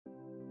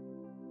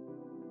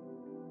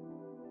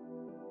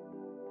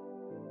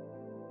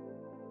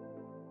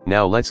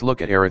Now let's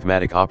look at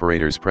arithmetic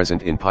operators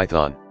present in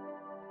Python.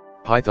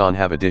 Python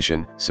have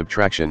addition,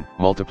 subtraction,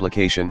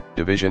 multiplication,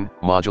 division,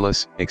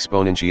 modulus,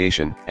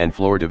 exponentiation, and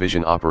floor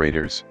division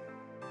operators.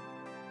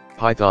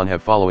 Python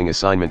have following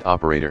assignment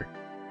operator.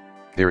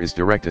 There is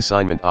direct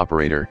assignment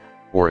operator,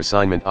 or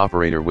assignment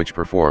operator which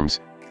performs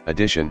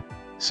addition,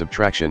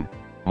 subtraction,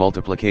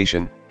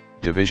 multiplication,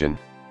 division,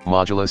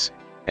 modulus,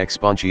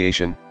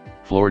 exponentiation,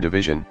 floor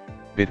division,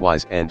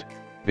 bitwise and,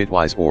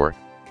 bitwise or,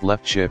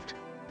 left shift,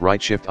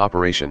 right shift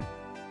operation.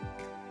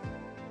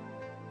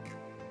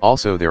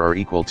 Also there are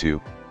equal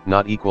to,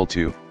 not equal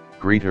to,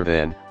 greater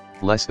than,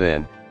 less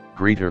than,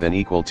 greater than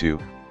equal to,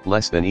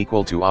 less than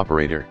equal to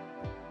operator.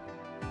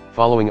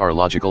 Following are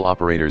logical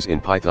operators in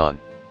Python.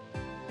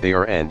 They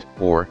are and,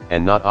 or,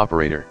 and not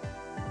operator.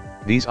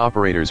 These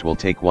operators will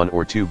take one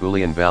or two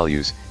Boolean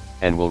values,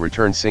 and will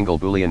return single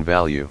Boolean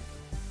value.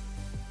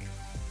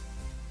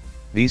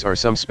 These are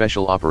some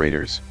special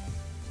operators.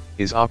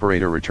 Is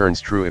operator returns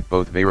true if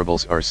both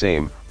variables are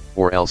same,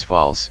 or else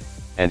false,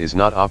 and is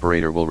not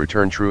operator will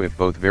return true if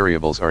both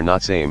variables are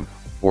not same,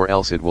 or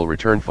else it will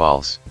return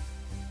false.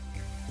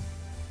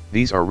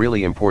 These are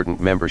really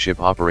important membership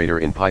operator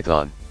in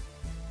Python.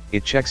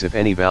 It checks if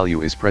any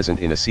value is present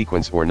in a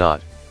sequence or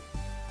not.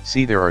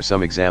 See, there are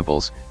some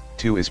examples.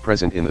 2 is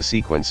present in the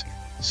sequence,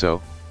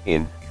 so,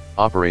 in,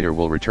 operator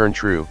will return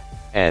true,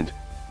 and,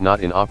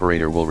 not in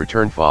operator will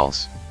return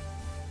false.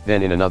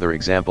 Then in another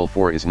example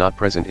 4 is not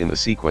present in the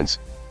sequence,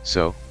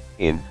 so,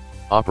 in,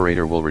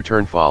 operator will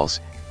return false,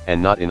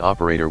 and not in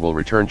operator will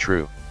return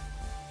true.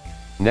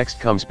 Next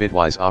comes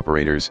bitwise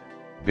operators,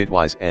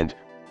 bitwise and,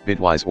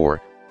 bitwise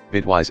or,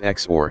 bitwise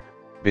XOR,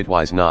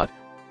 bitwise not,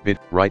 bit,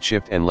 right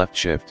shift and left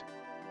shift.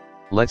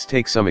 Let's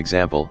take some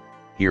example.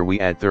 Here we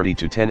add 30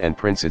 to 10 and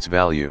prints its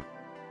value.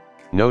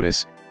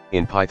 Notice,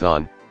 in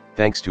Python,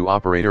 thanks to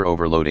operator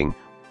overloading,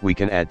 we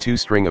can add two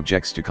string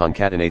objects to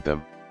concatenate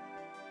them.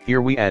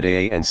 Here we add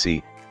A and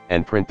C,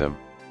 and print them.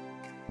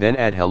 Then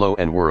add hello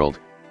and world,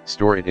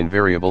 store it in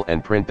variable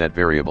and print that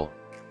variable.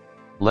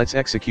 Let's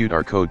execute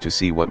our code to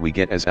see what we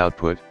get as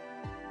output.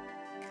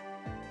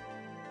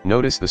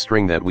 Notice the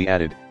string that we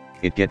added,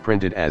 it get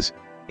printed as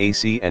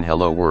AC and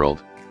hello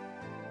world.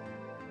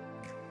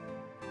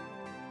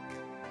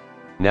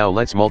 Now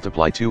let's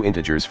multiply two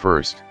integers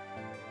first.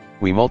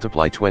 We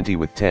multiply 20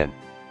 with 10.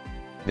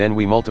 Then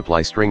we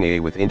multiply string A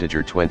with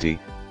integer 20,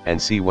 and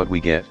see what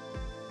we get.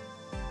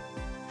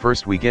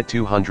 First we get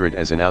 200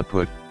 as an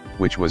output,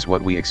 which was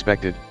what we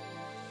expected.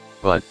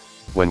 But,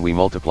 when we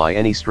multiply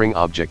any string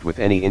object with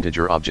any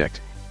integer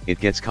object,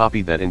 it gets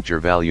copied that integer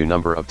value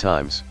number of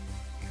times.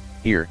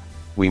 Here,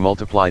 we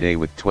multiplied A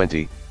with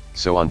 20,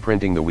 so on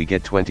printing the we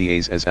get 20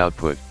 A's as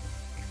output.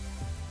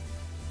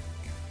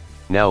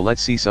 Now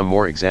let's see some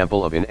more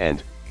example of in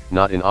and,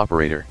 not in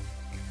operator.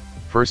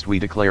 First we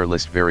declare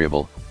list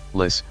variable,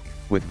 list,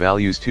 with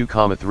values 2,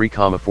 3,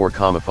 4,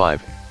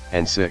 5,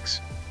 and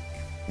 6.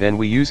 Then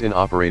we use in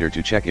operator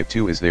to check if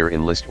 2 is there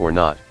in list or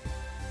not.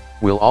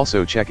 We'll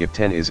also check if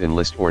 10 is in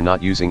list or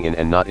not using in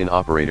and not in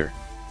operator.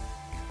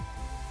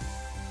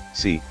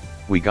 See,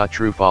 we got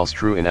true false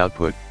true in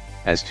output,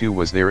 as 2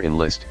 was there in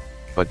list,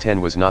 but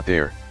 10 was not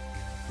there.